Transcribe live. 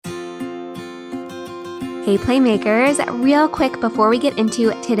Hey Playmakers, real quick before we get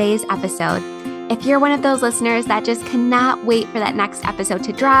into today's episode, if you're one of those listeners that just cannot wait for that next episode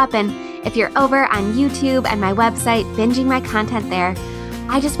to drop, and if you're over on YouTube and my website binging my content there,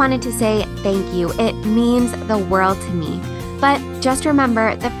 I just wanted to say thank you. It means the world to me. But just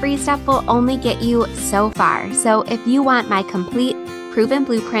remember, the free stuff will only get you so far. So if you want my complete proven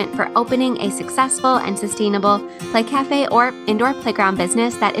blueprint for opening a successful and sustainable play cafe or indoor playground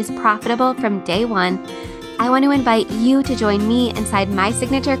business that is profitable from day one, I want to invite you to join me inside my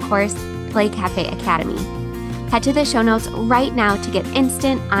signature course, Play Cafe Academy. Head to the show notes right now to get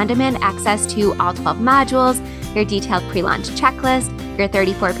instant, on-demand access to all 12 modules, your detailed pre-launch checklist, your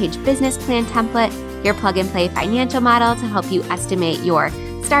 34-page business plan template, your plug-and-play financial model to help you estimate your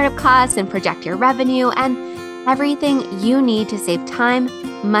startup costs and project your revenue, and everything you need to save time,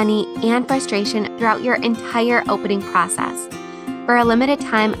 money, and frustration throughout your entire opening process. For a limited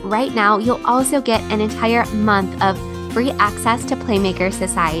time right now, you'll also get an entire month of free access to Playmaker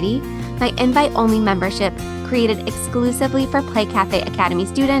Society, my invite-only membership created exclusively for Play Cafe Academy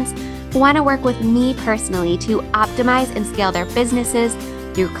students who want to work with me personally to optimize and scale their businesses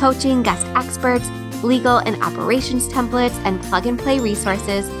through coaching, guest experts, legal and operations templates, and plug-and-play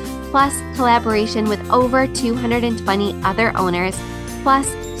resources, plus collaboration with over 220 other owners, plus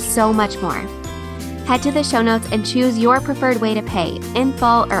so much more. Head to the show notes and choose your preferred way to pay, in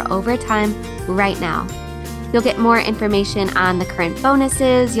full or over time, right now. You'll get more information on the current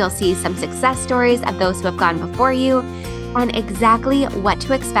bonuses, you'll see some success stories of those who have gone before you, and exactly what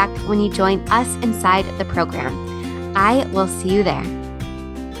to expect when you join us inside the program. I will see you there.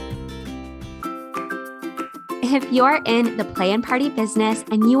 If you're in the play and party business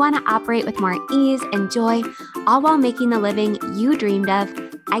and you want to operate with more ease and joy, all while making the living you dreamed of,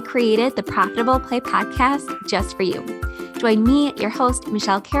 I created the Profitable Play podcast just for you. Join me, your host,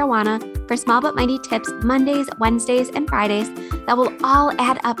 Michelle Caruana, for small but mighty tips Mondays, Wednesdays, and Fridays that will all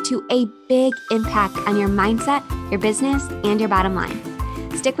add up to a big impact on your mindset, your business, and your bottom line.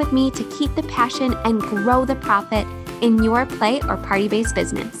 Stick with me to keep the passion and grow the profit in your play or party-based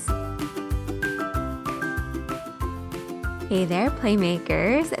business. Hey there,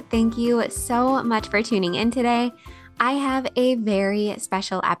 Playmakers. Thank you so much for tuning in today. I have a very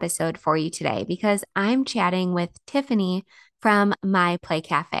special episode for you today because I'm chatting with Tiffany from My Play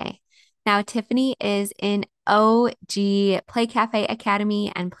Cafe. Now, Tiffany is an OG Play Cafe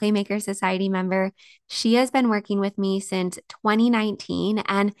Academy and Playmaker Society member. She has been working with me since 2019,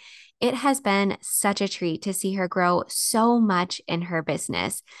 and it has been such a treat to see her grow so much in her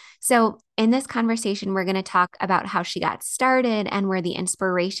business. So in this conversation, we're going to talk about how she got started and where the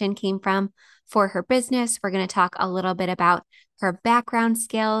inspiration came from for her business. We're going to talk a little bit about her background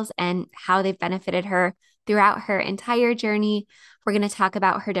skills and how they've benefited her throughout her entire journey. We're going to talk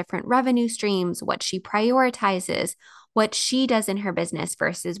about her different revenue streams, what she prioritizes, what she does in her business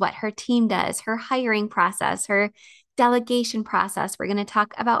versus what her team does, her hiring process, her delegation process. We're going to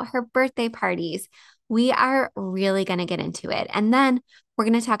talk about her birthday parties. We are really going to get into it. And then we're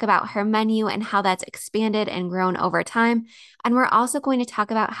going to talk about her menu and how that's expanded and grown over time. And we're also going to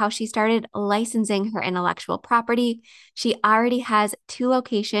talk about how she started licensing her intellectual property. She already has 2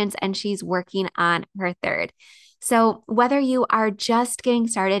 locations and she's working on her 3rd. So whether you are just getting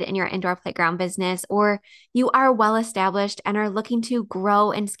started in your indoor playground business or you are well established and are looking to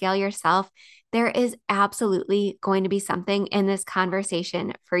grow and scale yourself, there is absolutely going to be something in this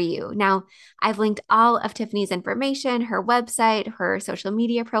conversation for you. Now, I've linked all of Tiffany's information, her website, her social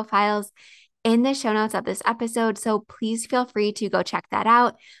media profiles in the show notes of this episode, so please feel free to go check that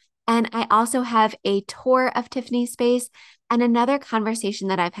out. And I also have a tour of Tiffany's space and another conversation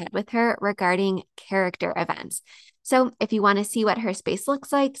that I've had with her regarding character events. So if you want to see what her space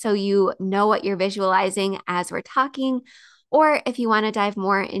looks like, so you know what you're visualizing as we're talking, or if you want to dive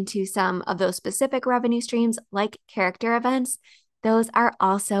more into some of those specific revenue streams like character events, those are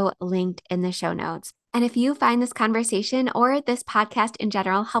also linked in the show notes. And if you find this conversation or this podcast in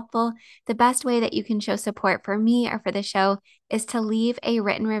general helpful, the best way that you can show support for me or for the show is to leave a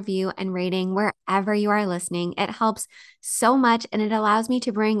written review and rating wherever you are listening. It helps so much and it allows me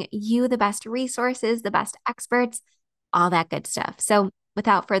to bring you the best resources, the best experts, all that good stuff. So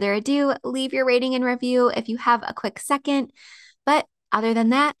without further ado, leave your rating and review if you have a quick second. But other than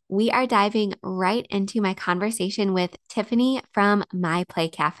that, we are diving right into my conversation with Tiffany from My Play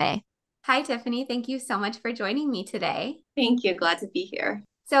Cafe. Hi, Tiffany. Thank you so much for joining me today. Thank you. Glad to be here.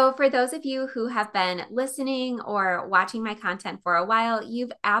 So for those of you who have been listening or watching my content for a while,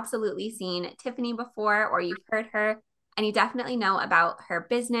 you've absolutely seen Tiffany before, or you've heard her, and you definitely know about her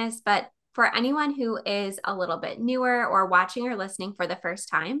business. But for anyone who is a little bit newer or watching or listening for the first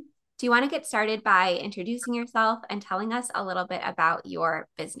time, Do you want to get started by introducing yourself and telling us a little bit about your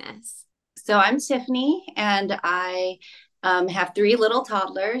business? So I'm Tiffany, and I have three little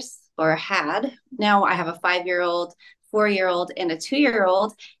toddlers, or had. Now I have a 5-year-old, 4-year-old, and a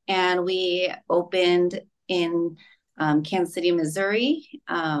 2-year-old, and we opened in Kansas City, Missouri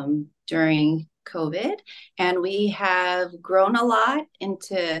during COVID, and we have grown a lot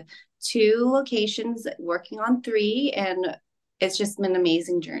into 2 locations, working on 3, and it's just been an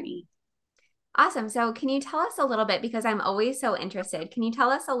amazing journey. Awesome. So, can you tell us a little bit, because I'm always so interested, can you tell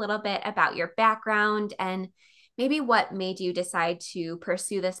us a little bit about your background and maybe what made you decide to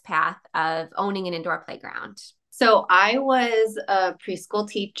pursue this path of owning an indoor playground? So I was a preschool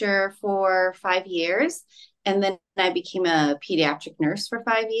teacher for 5 years, and then I became a pediatric nurse for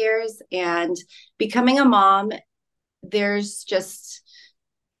 5 years. And becoming a mom, there's just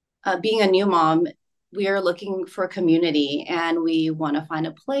being a new mom, we are looking for community, and we want to find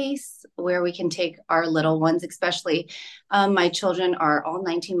a place where we can take our little ones, especially my children are all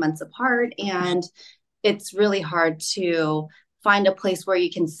 19 months apart, and it's really hard to find a place where you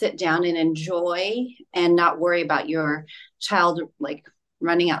can sit down and enjoy and not worry about your child like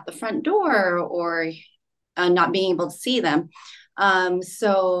running out the front door or not being able to see them.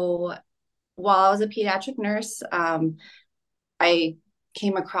 So while I was a pediatric nurse, I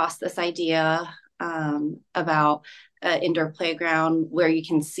came across this idea about an indoor playground where you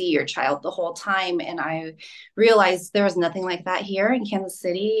can see your child the whole time. And I realized there was nothing like that here in Kansas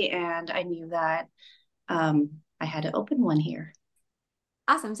City. And I knew that I had to open one here.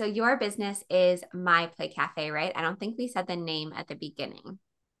 Awesome. So, your business is My Play Cafe, right? I don't think we said the name at the beginning.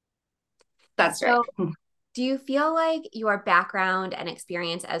 That's right. So, do you feel like your background and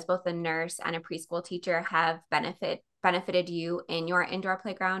experience as both a nurse and a preschool teacher have benefited you in your indoor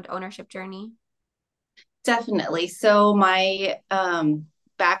playground ownership journey? Definitely. So my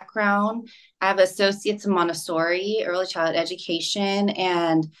background, I have associates in Montessori, early childhood education,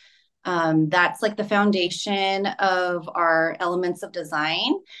 and that's like the foundation of our elements of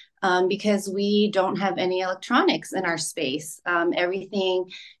design, because we don't have any electronics in our space. Everything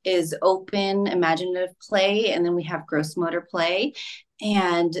is open, imaginative play, and then we have gross motor play.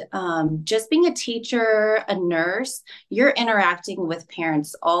 And just being a teacher, a nurse, you're interacting with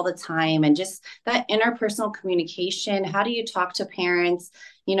parents all the time. And just that interpersonal communication, how do you talk to parents,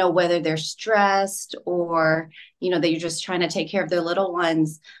 whether they're stressed or, that you're just trying to take care of their little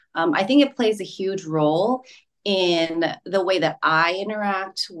ones. I think it plays a huge role in the way that I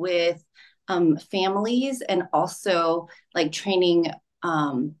interact with families, and also like training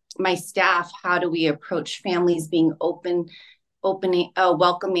my staff. How do we approach families, being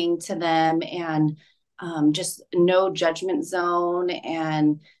welcoming to them, and just no judgment zone,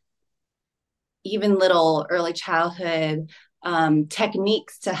 and even little early childhood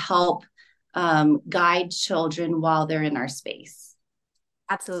techniques to help guide children while they're in our space.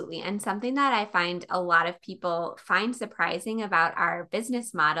 Absolutely. And something that I find a lot of people find surprising about our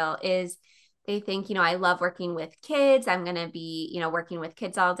business model is they think, I love working with kids. I'm going to be, working with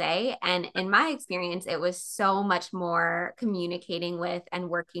kids all day. And in my experience, it was so much more communicating with and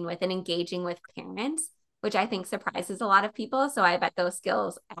working with and engaging with parents, which I think surprises a lot of people. So I bet those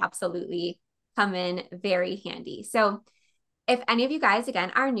skills absolutely come in very handy. So if any of you guys,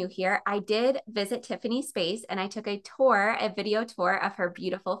 again, are new here, I did visit Tiffany's space and I took a video tour of her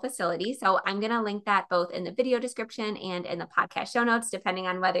beautiful facility. So I'm going to link that both in the video description and in the podcast show notes, depending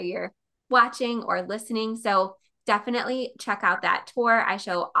on whether you're watching or listening. So definitely check out that tour. I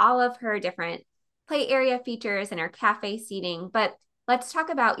show all of her different play area features and her cafe seating. But let's talk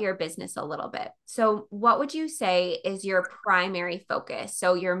about your business a little bit. So, what would you say is your primary focus?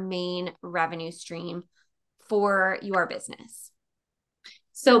 So, your main revenue stream for your business?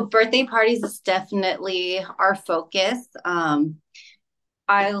 So birthday parties is definitely our focus.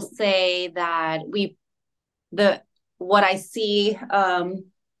 I'll say that what I see,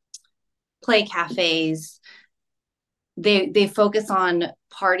 play cafes, they focus on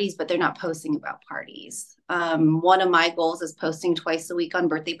parties, but they're not posting about parties. One of my goals is posting twice a week on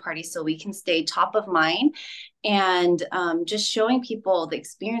birthday parties so we can stay top of mind, and just showing people the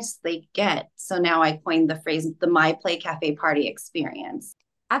experience they get. So now I coined the phrase, the My Play Cafe Party experience.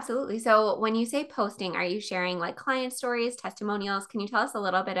 Absolutely. So, when you say posting, are you sharing like client stories, testimonials? Can you tell us a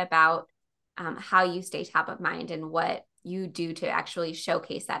little bit about how you stay top of mind and what you do to actually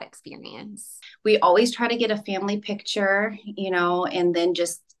showcase that experience? We always try to get a family picture, and then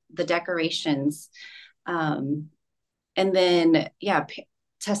just the decorations. And then, yeah,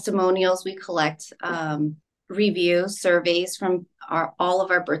 testimonials we collect reviews, surveys from all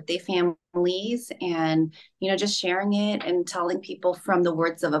of our birthday families, and just sharing it and telling people from the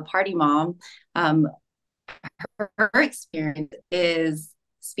words of a party mom. um, Her experience is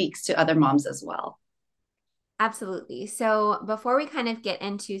speaks to other moms as well. Absolutely. So before we kind of get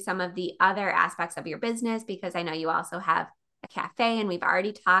into some of the other aspects of your business, because I know you also have a cafe and we've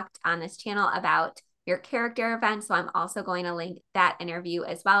already talked on this channel about your character event. So I'm also going to link that interview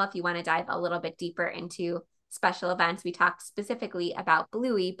as well if you want to dive a little bit deeper into special events. We talked specifically about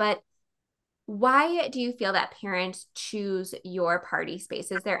Bluey, but why do you feel that parents choose your party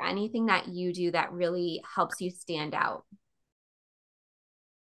space? Is there anything that you do that really helps you stand out?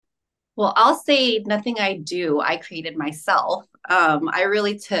 Well, I'll say nothing I do, I created myself. I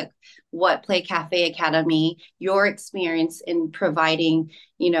really took what Play Cafe Academy, your experience in providing,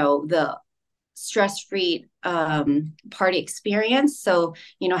 the stress-free party experience. So,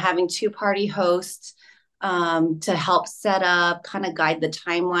 having two party hosts to help set up, kind of guide the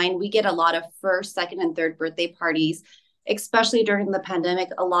timeline. We get a lot of first, second, and third birthday parties, especially during the pandemic.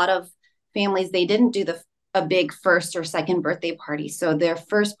 A lot of families, they didn't do a big first or second birthday party. So their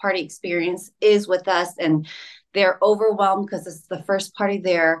first party experience is with us, and they're overwhelmed because it's the first party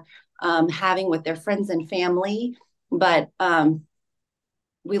they're having with their friends and family. But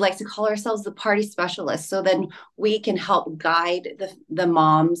we like to call ourselves the party specialists. So then we can help guide the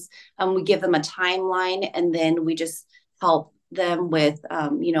moms. We give them a timeline, and then we just help them with,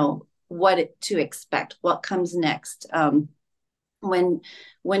 what to expect, what comes next. When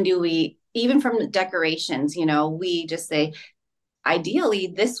do we, even from the decorations, we just say,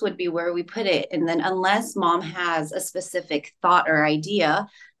 ideally, this would be where we put it. And then unless mom has a specific thought or idea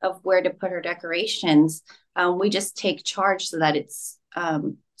of where to put her decorations, we just take charge so that it's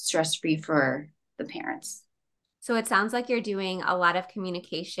stress-free for the parents. So it sounds like you're doing a lot of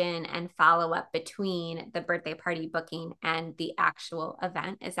communication and follow up between the birthday party booking and the actual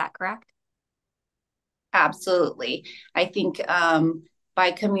event. Is that correct? Absolutely. I think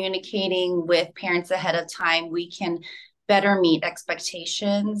by communicating with parents ahead of time, we can better meet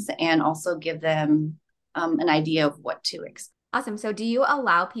expectations and also give them an idea of what to expect. Awesome. So do you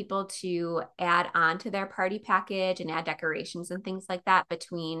allow people to add on to their party package and add decorations and things like that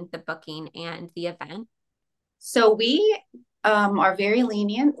between the booking and the event? So we are very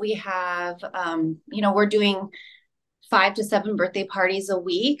lenient. We have, we're doing 5 to 7 birthday parties a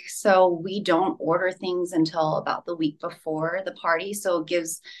week. So we don't order things until about the week before the party. So it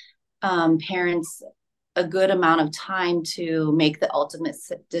gives parents a good amount of time to make the ultimate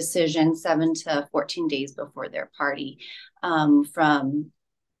decision 7 to 14 days before their party, from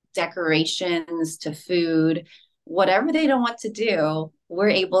decorations to food, whatever they don't want to do, we're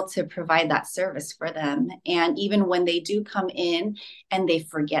able to provide that service for them. And even when they do come in and they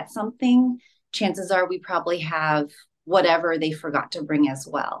forget something, chances are we probably have whatever they forgot to bring as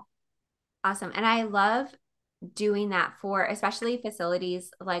well. Awesome. And I love doing that for especially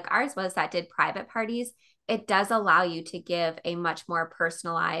facilities like ours was that did private parties. It does allow you to give a much more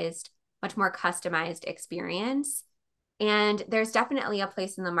personalized, much more customized experience. And there's definitely a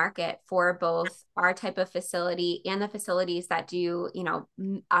place in the market for both our type of facility and the facilities that do,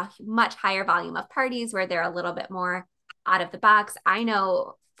 a much higher volume of parties where they're a little bit more out of the box. I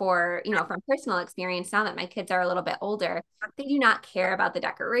know for, from personal experience, now that my kids are a little bit older, they do not care about the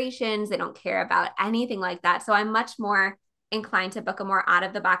decorations. They don't care about anything like that. So I'm much more inclined to book a more out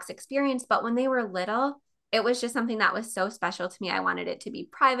of the box experience. But when they were little, it was just something that was so special to me. I wanted it to be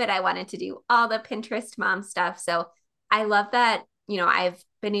private. I wanted to do all the Pinterest mom stuff. So I love that, I've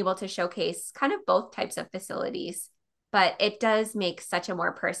been able to showcase kind of both types of facilities, but it does make such a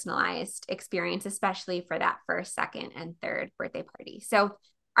more personalized experience, especially for that first, second, and third birthday party. So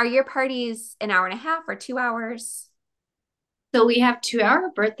are your parties an hour and a half or 2 hours? So we have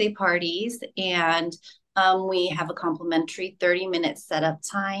 2-hour birthday parties, and we have a complimentary 30-minute setup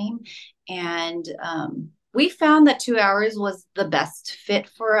time. And we found that 2 hours was the best fit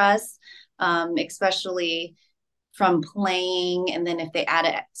for us, especially from playing. And then if they add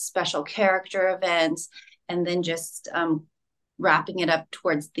a special character events, and then just wrapping it up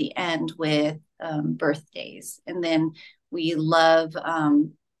towards the end with birthdays. And then we love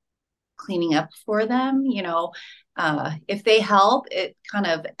cleaning up for them. If they help, it kind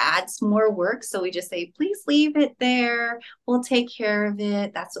of adds more work. So we just say, please leave it there. We'll take care of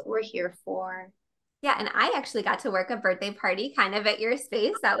it. That's what we're here for. Yeah, and I actually got to work a birthday party kind of at your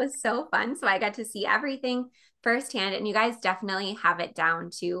space. That was so fun. So I got to see everything firsthand, and you guys definitely have it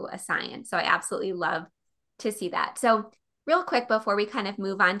down to a science. So I absolutely love to see that. So Real quick before we kind of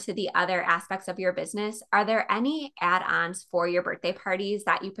move on to the other aspects of your business, are there any add-ons for your birthday parties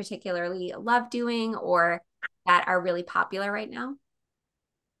that you particularly love doing or that are really popular right now?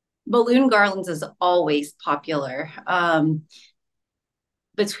 Balloon garlands is always popular.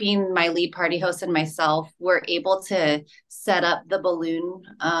 Between my lead party host and myself, we're able to set up the balloon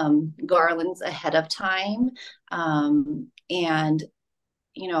garlands ahead of time. And,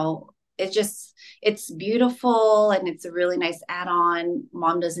 you know, it's beautiful and it's a really nice add on.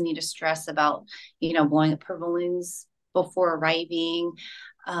 Mom doesn't need to stress about, blowing up her balloons before arriving.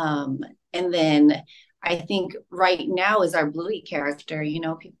 Um, and then I think right now is our Bluey character.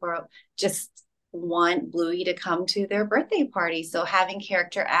 People are just want Bluey to come to their birthday party. So having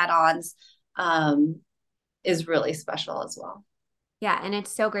character add-ons is really special as well. Yeah, and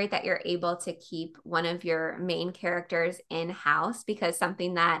it's so great that you're able to keep one of your main characters in-house because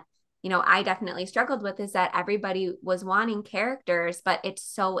something that, I definitely struggled with is that everybody was wanting characters, but it's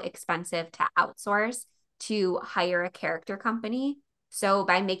so expensive to outsource to hire a character company. So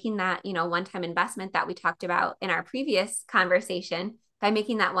by making that, one-time investment that we talked about in our previous conversation, by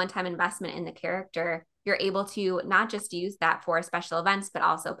making that one-time investment in the character, you're able to not just use that for special events, but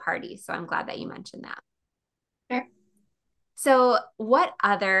also parties. So I'm glad that you mentioned that. Sure. So, what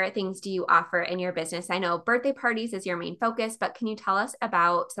other things do you offer in your business? I know birthday parties is your main focus, but can you tell us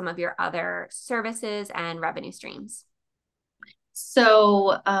about some of your other services and revenue streams?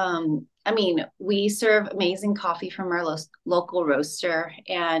 So, we serve amazing coffee from our local roaster,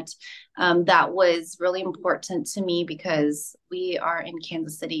 and that was really important to me because we are in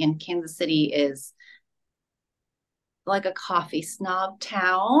Kansas City, and Kansas City is like a coffee snob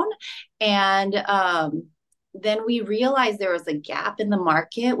town. And then we realized there was a gap in the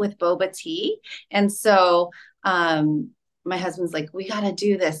market with boba tea. And so my husband's like, we got to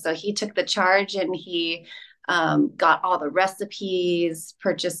do this. So he took the charge and he got all the recipes,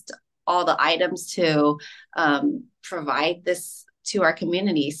 purchased all the items to provide this to our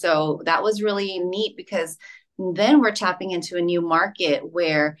community. So that was really neat because then we're tapping into a new market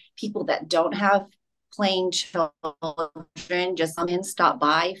where people that don't have plain children just come in, stop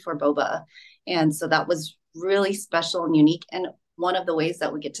by for boba. And so that was really special and unique. And one of the ways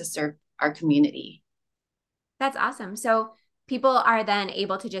that we get to serve our community. That's awesome. So, people are then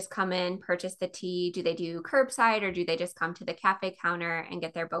able to just come in, purchase the tea. Do they do curbside or do they just come to the cafe counter and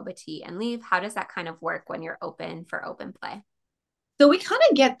get their boba tea and leave? How does that kind of work when you're open for open play? So we kind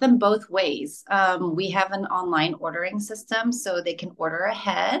of get them both ways. We have an online ordering system so they can order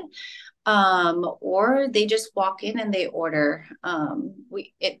ahead, or they just walk in and they order.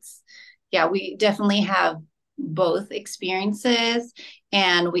 We definitely have both experiences,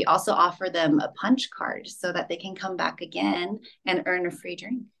 and we also offer them a punch card so that they can come back again and earn a free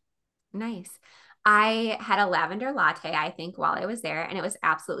drink. Nice. I had a lavender latte, I think, while I was there, and it was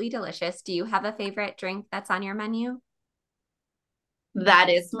absolutely delicious. Do you have a favorite drink that's on your menu? That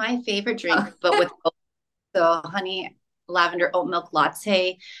is my favorite drink, Oh, but with the honey lavender oat milk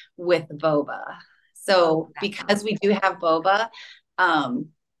latte with boba. oh, So that sounds because we do have boba, um,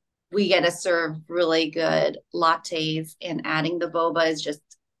 we get to serve really good lattes, and adding the boba is just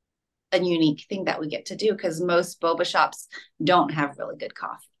a unique thing that we get to do because most boba shops don't have really good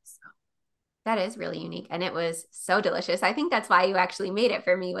coffee. So. that is really unique and it was so delicious. I think that's why you actually made it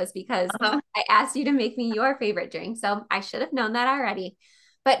for me was because Uh-huh. I asked you to make me your favorite drink. So I should have known that already.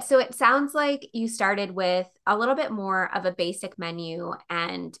 But so it sounds like you started with a little bit more of a basic menu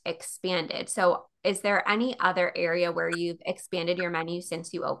and expanded. So is there any other area where you've expanded your menu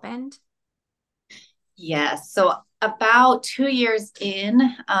since you opened? Yes. So about 2 years in,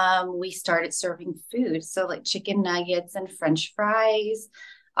 we started serving food. So like chicken nuggets and French fries,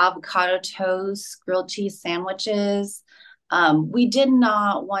 avocado toast, grilled cheese sandwiches. We did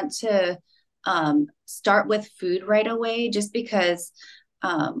not want to start with food right away just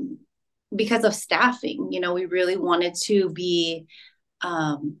um, because of staffing. We really wanted to be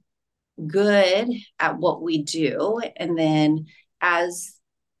um, good at what we do, and then as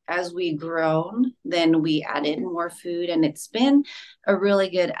we grown, then we added more food, and it's been a really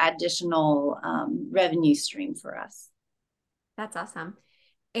good additional revenue stream for us. That's awesome.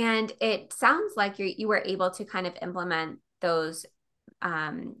 And it sounds like you were able to kind of implement those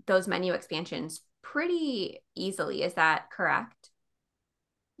menu expansions pretty easily. Is that correct?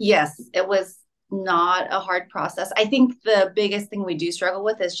 Yes, it was not a hard process. I think the biggest thing we do struggle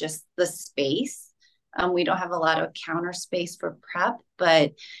with is just the space. We don't have a lot of counter space for prep,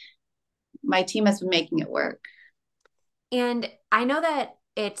 but my team has been making it work. And I know that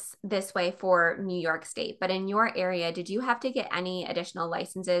it's this way for New York State. But in your area, did you have to get any additional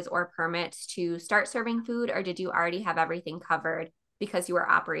licenses or permits to start serving food, or did you already have everything covered because you were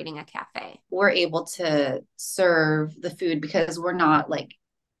operating a cafe? We're able to serve the food because we're not like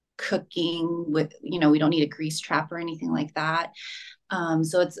cooking with, we don't need a grease trap or anything like that.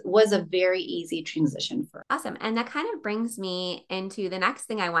 So it was a very easy transition for. Awesome. And that kind of brings me into the next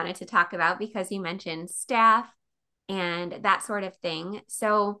thing I wanted to talk about because you mentioned staff and that sort of thing.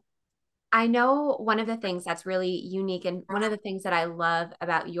 So I know one of the things that's really unique and one of the things that I love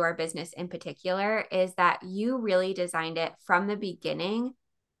about your business in particular is that you really designed it from the beginning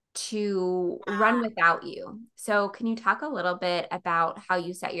to run without you. So, can you talk a little bit about how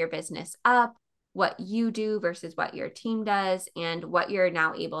you set your business up, what you do versus what your team does, and what you're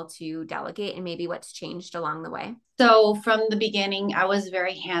now able to delegate, and maybe what's changed along the way? So from the beginning, I was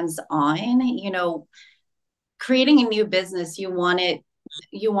very hands on. Creating a new business, you want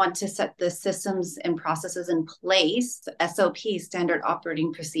to set the systems and processes in place, SOP, standard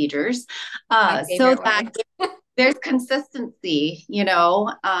operating procedures, My so favorite that word. there's consistency. You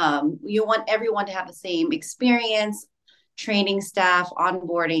want everyone to have the same experience, training staff,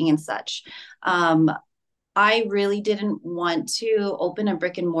 onboarding, and such. I really didn't want to open a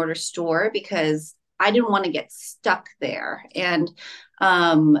brick and mortar store because I didn't want to get stuck there. And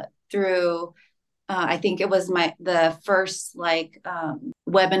through I think it was the first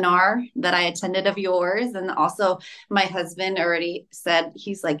webinar that I attended of yours, and also my husband already said,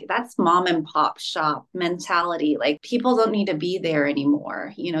 he's like, that's mom and pop shop mentality. Like people don't need to be there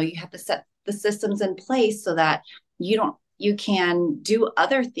anymore. You have to set the systems in place so that you can do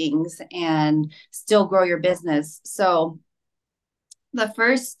other things and still grow your business. So the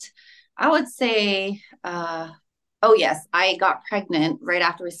first, I would say, oh yes, I got pregnant right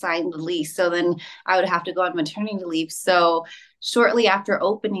after we signed the lease. So then I would have to go on maternity leave. So shortly after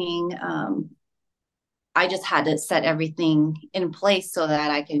opening, I just had to set everything in place so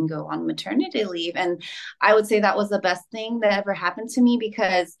that I can go on maternity leave. And I would say that was the best thing that ever happened to me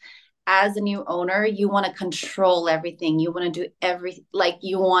because as a new owner, you want to control everything. You want to do everything, like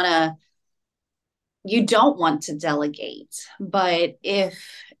you don't want to delegate. But if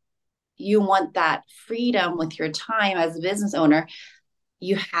you want that freedom with your time as a business owner,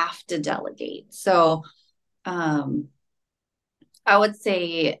 you have to delegate. So I would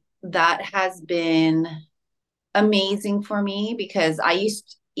say that has been amazing for me because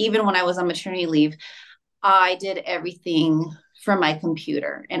even when I was on maternity leave, I did everything from my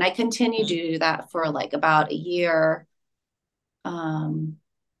computer and I continued to do that for like about a year um,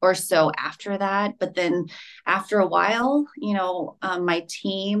 or so after that. But then after a while, my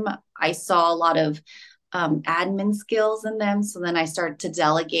team, I saw a lot of admin skills in them. So then I started to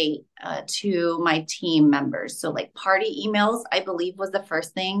delegate to my team members. So, like party emails, I believe was the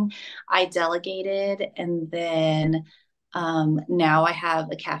first thing I delegated. And then now I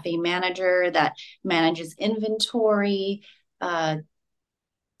have a cafe manager that manages inventory,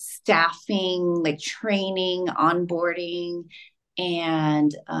 staffing, like training, onboarding,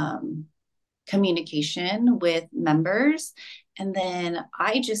 and communication with members. And then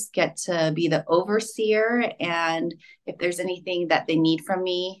I just get to be the overseer. And if there's anything that they need from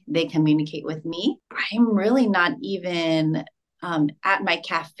me, they communicate with me. I'm really not even at my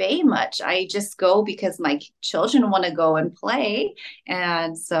cafe much. I just go because my children want to go and play.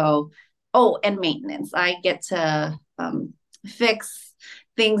 And so, oh, and maintenance. I get to fix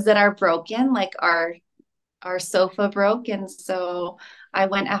things that are broken, like our sofa broke, and so I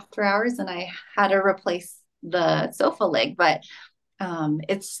went after hours and I had to replace the sofa leg. But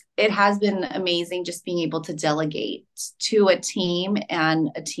it has been amazing just being able to delegate to a team and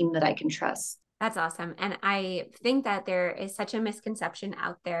a team that I can trust. That's awesome. And I think that there is such a misconception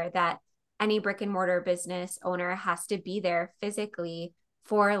out there that any brick and mortar business owner has to be there physically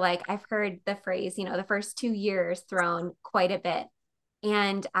for, like, I've heard the phrase, the first 2 years thrown quite a bit.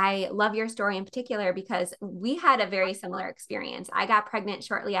 And I love your story in particular because we had a very similar experience. I got pregnant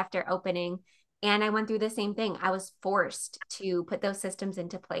shortly after opening, and I went through the same thing. I was forced to put those systems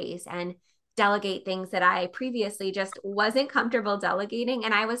into place and delegate things that I previously just wasn't comfortable delegating.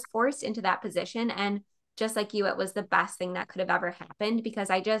 And I was forced into that position. And just like you, it was the best thing that could have ever happened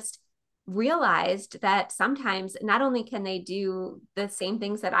because I just realized that sometimes not only can they do the same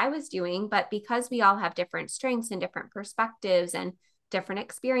things that I was doing, but because we all have different strengths and different perspectives and different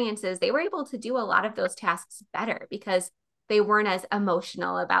experiences, they were able to do a lot of those tasks better because they weren't as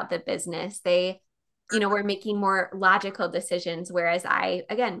emotional about the business. They, were making more logical decisions, whereas I,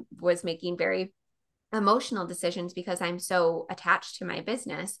 again, was making very emotional decisions because I'm so attached to my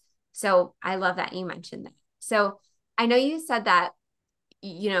business. So I love that you mentioned that. So I know you said that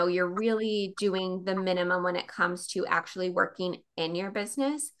you're really doing the minimum when it comes to actually working in your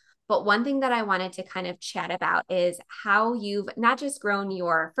business. But one thing that I wanted to kind of chat about is how you've not just grown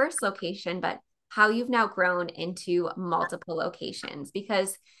your first location, but how you've now grown into multiple locations.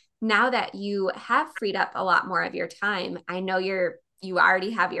 Because now that you have freed up a lot more of your time, I know you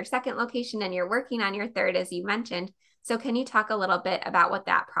already have your second location and you're working on your third, as you mentioned. So can you talk a little bit about what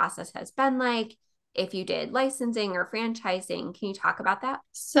that process has been like? If you did licensing or franchising, can you talk about that?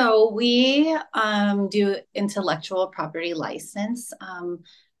 So we do intellectual property license.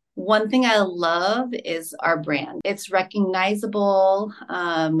 One thing I love is our brand. It's recognizable.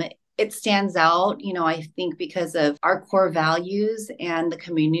 It stands out, I think because of our core values and the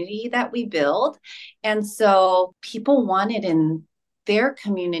community that we build. And so people want it in their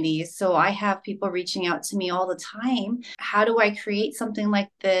communities. So I have people reaching out to me all the time. How do I create something like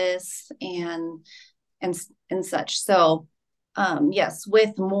this? And and such. So yes,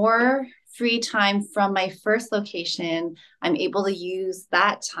 with more free time from my first location, I'm able to use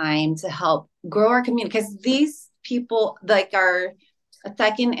that time to help grow our community because these people, like our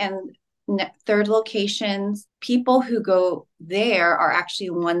second and third locations, people who go there are actually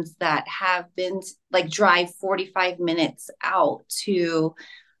ones that have been like drive 45 minutes out to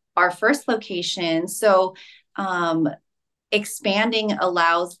our first location. So expanding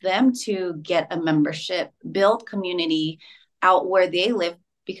allows them to get a membership, build community out where they live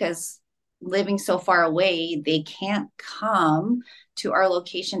because living so far away, they can't come to our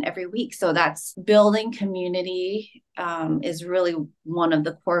location every week. So that's building community is really one of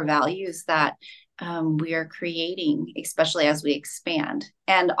the core values that we are creating, especially as we expand,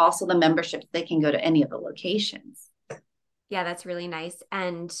 and also the memberships, they can go to any of the locations. Yeah, that's really nice.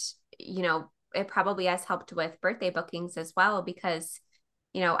 And, it probably has helped with birthday bookings as well because,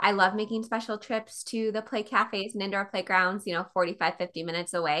 I love making special trips to the play cafes and indoor playgrounds, 45, 50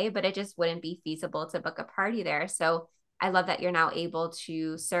 minutes away, but it just wouldn't be feasible to book a party there. So I love that you're now able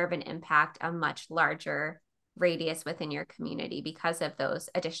to serve and impact a much larger radius within your community because of those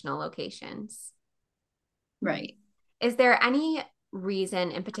additional locations. Right. Is there any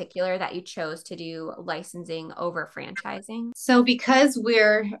reason in particular that you chose to do licensing over franchising? So, because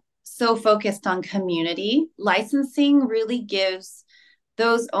we're so focused on community, licensing really gives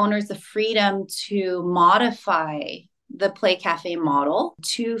those owners the freedom to modify the play cafe model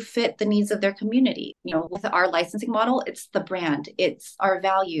to fit the needs of their community. With our licensing model, it's the brand, it's our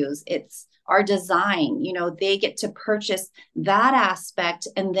values, it's our design. They get to purchase that aspect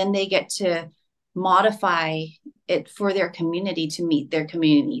and then they get to modify it for their community to meet their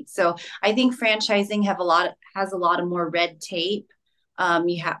community needs. So I think franchising has a lot of more red tape.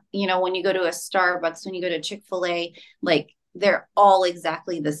 You have, when you go to a Starbucks, when you go to Chick-fil-A, like they're all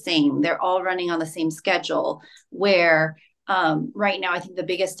exactly the same. They're all running on the same schedule. Where right now, I think the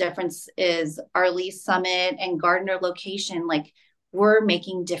biggest difference is our Lee Summit and Gardner location. Like we're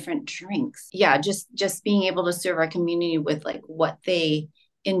making different drinks. Yeah, just being able to serve our community with like what they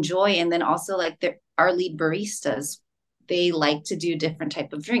enjoy, and then also like our lead baristas, they like to do different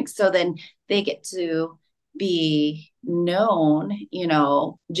type of drinks. So then they get to be known,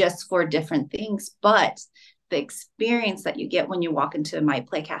 just for different things, but the experience that you get when you walk into my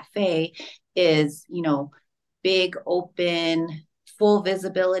play cafe is, big, open, full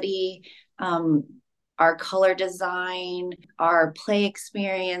visibility, our color design, our play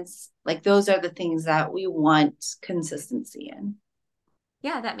experience. Like those are the things that we want consistency in.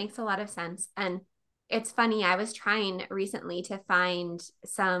 Yeah, that makes a lot of sense. And it's funny, I was trying recently to find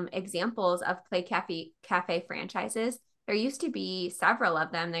some examples of play cafe franchises. There used to be several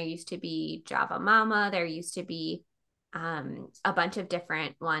of them. There used to be Java Mama, there used to be a bunch of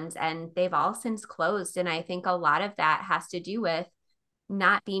different ones, and they've all since closed. And I think a lot of that has to do with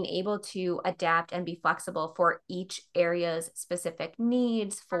not being able to adapt and be flexible for each area's specific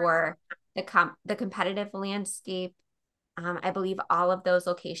needs, for the competitive landscape. I believe all of those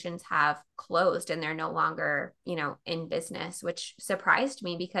locations have closed and they're no longer, in business, which surprised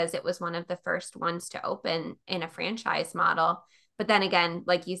me because it was one of the first ones to open in a franchise model. But then again,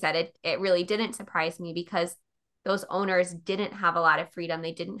 like you said, it really didn't surprise me because those owners didn't have a lot of freedom.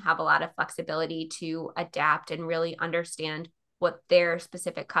 They didn't have a lot of flexibility to adapt and really understand what their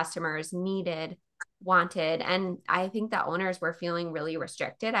specific customers needed, wanted. And I think that owners were feeling really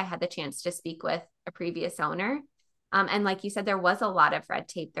restricted. I had the chance to speak with a previous owner, and like you said, there was a lot of red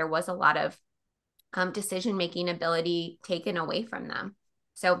tape. There was a lot of decision making ability taken away from them.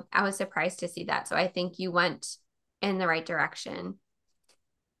 So I was surprised to see that. So I think you went in the right direction.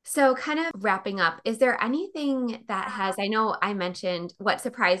 So, kind of wrapping up, is there anything that has, I know I mentioned what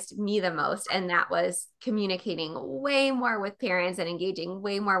surprised me the most, and that was communicating way more with parents and engaging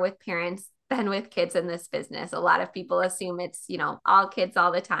way more with parents than with kids in this business. A lot of people assume it's, all kids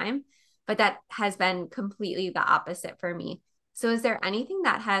all the time, but that has been completely the opposite for me. So, is there anything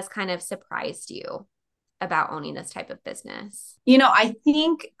that has kind of surprised you about owning this type of business? I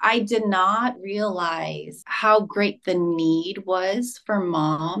think I did not realize how great the need was for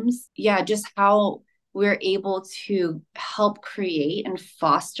moms. Yeah, just how we're able to help create and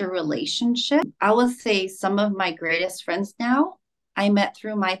foster relationships. I would say some of my greatest friends now I met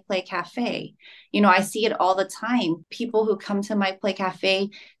through my play cafe. I see it all the time. People who come to my play cafe,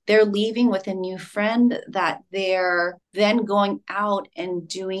 they're leaving with a new friend that they're then going out and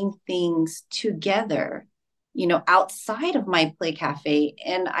doing things together, outside of my play cafe.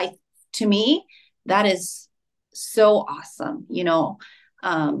 And to me, that is so awesome,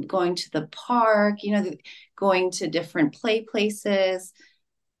 going to the park, going to different play places.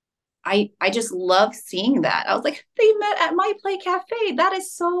 I just love seeing that. I was like, they met at my play cafe. That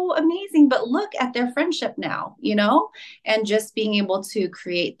is so amazing. But look at their friendship now, and just being able to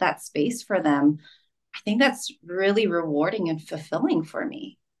create that space for them. I think that's really rewarding and fulfilling for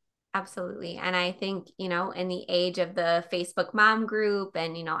me. Absolutely. And I think, in the age of the Facebook mom group,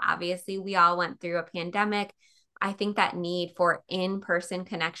 and, obviously we all went through a pandemic, I think that need for in-person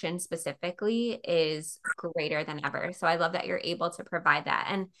connection specifically is greater than ever. So I love that you're able to provide that.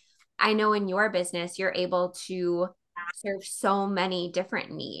 And I know in your business, you're able to serve so many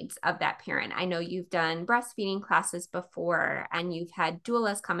different needs of that parent. I know you've done breastfeeding classes before and you've had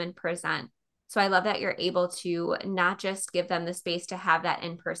doulas come and present. So I love that you're able to not just give them the space to have that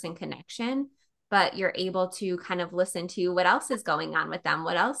in-person connection, but you're able to kind of listen to what else is going on with them,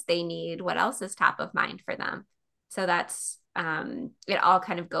 what else they need, what else is top of mind for them. So that's it all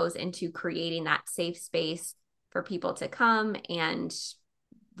kind of goes into creating that safe space for people to come and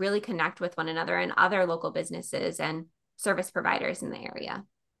really connect with one another and other local businesses and service providers in the area.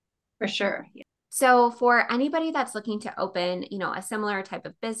 For sure. So for anybody that's looking to open, a similar type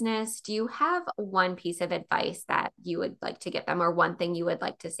of business, do you have one piece of advice that you would like to give them or one thing you would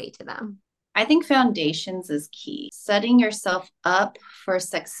like to say to them? I think foundations is key. Setting yourself up for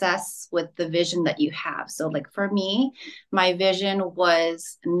success with the vision that you have. So, like for me, my vision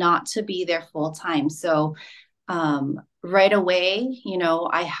was not to be there full time. So, right away,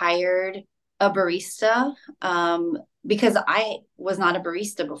 I hired a barista because I was not a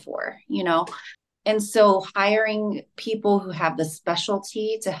barista before, and so hiring people who have the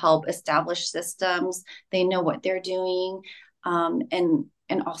specialty to help establish systems, they know what they're doing,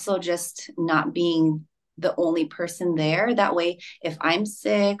 and also just not being the only person there. That way, if I'm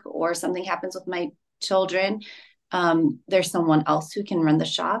sick or something happens with my children, there's someone else who can run the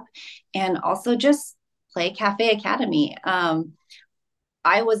shop. And also just Play Cafe Academy.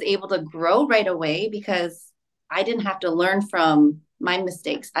 I was able to grow right away because I didn't have to learn from my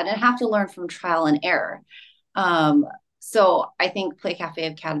mistakes. I didn't have to learn from trial and error. Um, so I think Play Cafe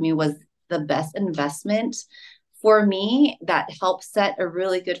Academy was the best investment for me that helped set a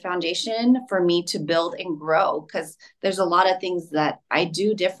really good foundation for me to build and grow because there's a lot of things that I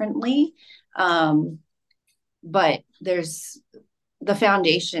do differently. But there's the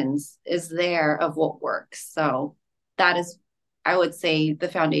foundations is there of what works. So that is, I would say the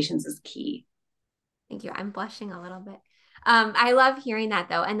foundations is key. Thank you. I'm blushing a little bit. I love hearing that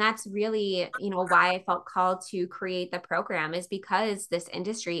though. And that's really, why I felt called to create the program is because this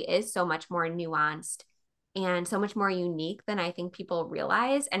industry is so much more nuanced and so much more unique than I think people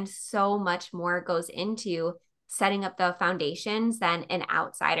realize. And so much more goes into setting up the foundations than an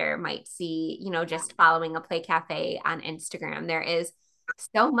outsider might see, just following a play cafe on Instagram. There is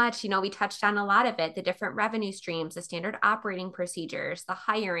so much, we touched on a lot of it, the different revenue streams, the standard operating procedures, the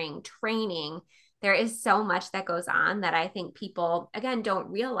hiring, training. There is so much that goes on that I think people, again, don't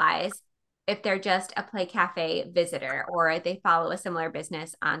realize if they're just a play cafe visitor or they follow a similar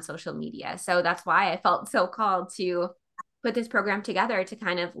business on social media. So that's why I felt so called to put this program together to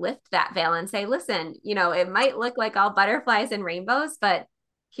kind of lift that veil and say, listen, it might look like all butterflies and rainbows, but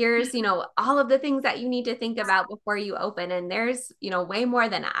here's, all of the things that you need to think about before you open. And there's, way more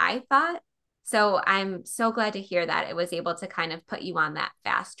than I thought. So I'm so glad to hear that it was able to kind of put you on that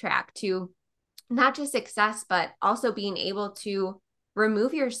fast track to not just success, but also being able to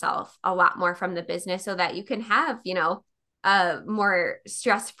remove yourself a lot more from the business so that you can have, a more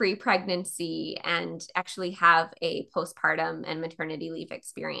stress-free pregnancy and actually have a postpartum and maternity leave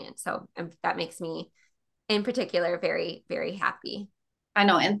experience. So that makes me in particular very, very happy. I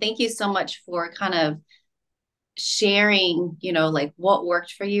know. And thank you so much for kind of sharing, like what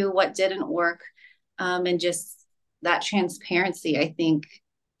worked for you, what didn't work, and just that transparency, I think,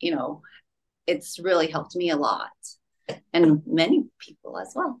 you know, it's really helped me a lot and many people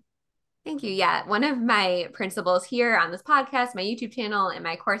as well. Thank you. Yeah. One of my principles here on this podcast, my YouTube channel, and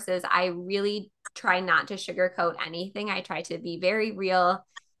my courses, I really try not to sugarcoat anything. I try to be very real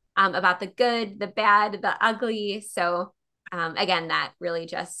about the good, the bad, the ugly. So, again, that really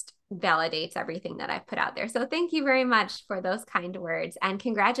just validates everything that I've put out there. So, thank you very much for those kind words and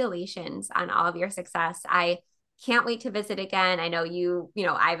congratulations on all of your success. I can't wait to visit again. I know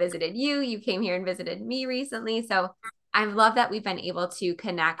I visited you, you came here and visited me recently. So, I love that we've been able to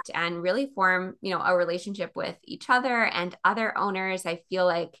connect and really form, a relationship with each other and other owners. I feel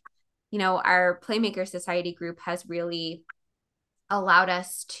like, our Playmaker Society group has really allowed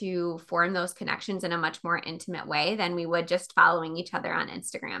us to form those connections in a much more intimate way than we would just following each other on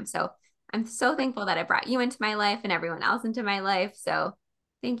Instagram. So I'm so thankful that I brought you into my life and everyone else into my life. So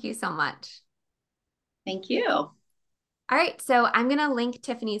thank you so much. Thank you. All right, so I'm going to link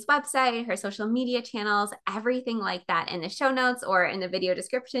Tiffany's website, her social media channels, everything like that in the show notes or in the video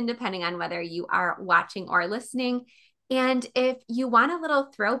description, depending on whether you are watching or listening. And if you want a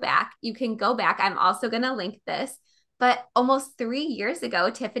little throwback, you can go back. I'm also going to link this. But almost 3 years ago,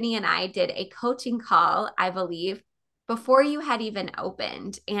 Tiffany and I did a coaching call, I believe, before you had even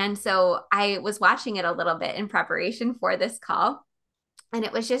opened. And so I was watching it a little bit in preparation for this call. And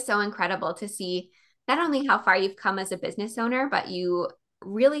it was just so incredible to see not only how far you've come as a business owner, but you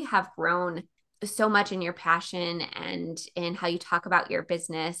really have grown so much in your passion and in how you talk about your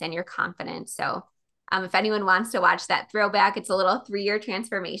business and your confidence. So, if anyone wants to watch that throwback, it's a little 3 year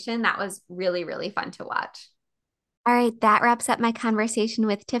transformation. That was really, really fun to watch. All right, that wraps up my conversation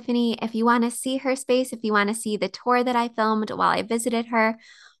with Tiffany. If you want to see her space, if you want to see the tour that I filmed while I visited her,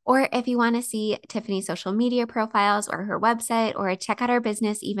 or if you want to see Tiffany's social media profiles or her website or check out her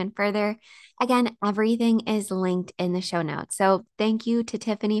business even further, again, everything is linked in the show notes. So thank you to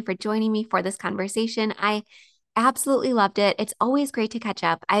Tiffany for joining me for this conversation. I absolutely loved it. It's always great to catch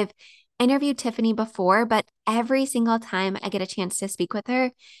up. I've interviewed Tiffany before, but every single time I get a chance to speak with her,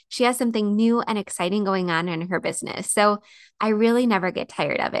 she has something new and exciting going on in her business. So I really never get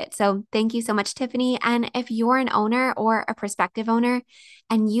tired of it. So thank you so much, Tiffany. And if you're an owner or a prospective owner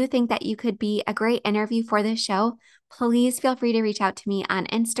and you think that you could be a great interview for this show, please feel free to reach out to me on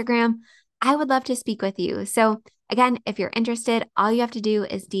Instagram. I would love to speak with you. So again, if you're interested, all you have to do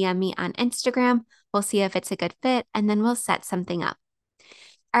is DM me on Instagram. We'll see if it's a good fit and then we'll set something up.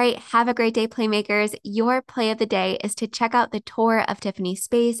 All right, have a great day, Playmakers. Your play of the day is to check out the tour of Tiffany's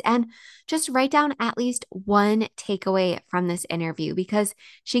space and just write down at least one takeaway from this interview because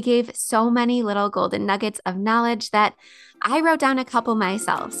she gave so many little golden nuggets of knowledge that I wrote down a couple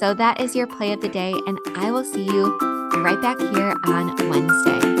myself. So that is your play of the day, and I will see you right back here on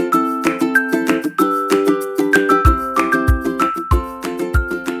Wednesday.